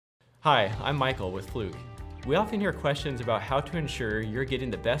Hi, I'm Michael with Fluke. We often hear questions about how to ensure you're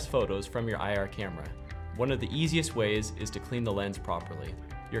getting the best photos from your IR camera. One of the easiest ways is to clean the lens properly.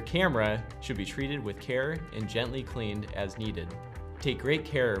 Your camera should be treated with care and gently cleaned as needed. Take great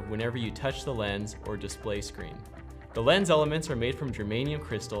care whenever you touch the lens or display screen. The lens elements are made from germanium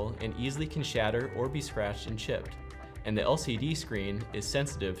crystal and easily can shatter or be scratched and chipped, and the LCD screen is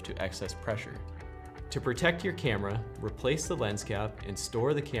sensitive to excess pressure. To protect your camera, replace the lens cap and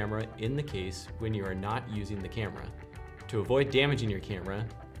store the camera in the case when you are not using the camera. To avoid damaging your camera,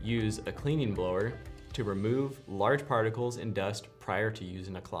 use a cleaning blower to remove large particles and dust prior to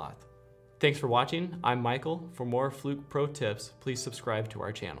using a cloth. Thanks for watching. I'm Michael. For more Fluke Pro tips, please subscribe to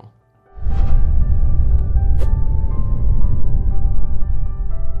our channel.